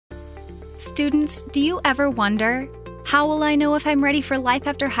Students, do you ever wonder, how will I know if I'm ready for life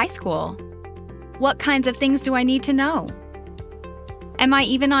after high school? What kinds of things do I need to know? Am I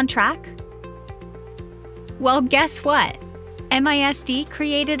even on track? Well, guess what? MISD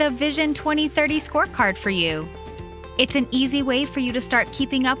created a Vision 2030 scorecard for you. It's an easy way for you to start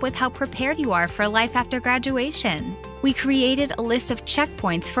keeping up with how prepared you are for life after graduation. We created a list of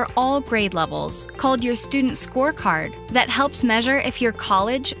checkpoints for all grade levels called your Student Scorecard that helps measure if you're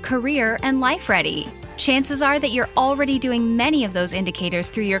college, career, and life ready. Chances are that you're already doing many of those indicators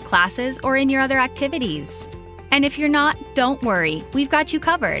through your classes or in your other activities. And if you're not, don't worry, we've got you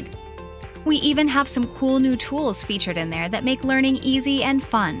covered. We even have some cool new tools featured in there that make learning easy and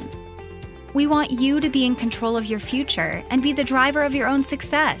fun. We want you to be in control of your future and be the driver of your own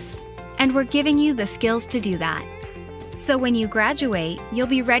success. And we're giving you the skills to do that. So when you graduate, you'll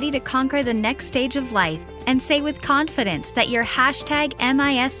be ready to conquer the next stage of life and say with confidence that you're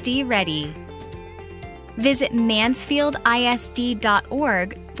 #MISD ready. Visit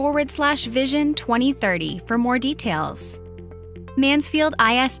mansfieldisd.org/Vision 2030 for more details. Mansfield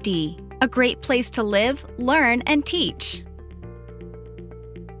ISD, a great place to live, learn, and teach.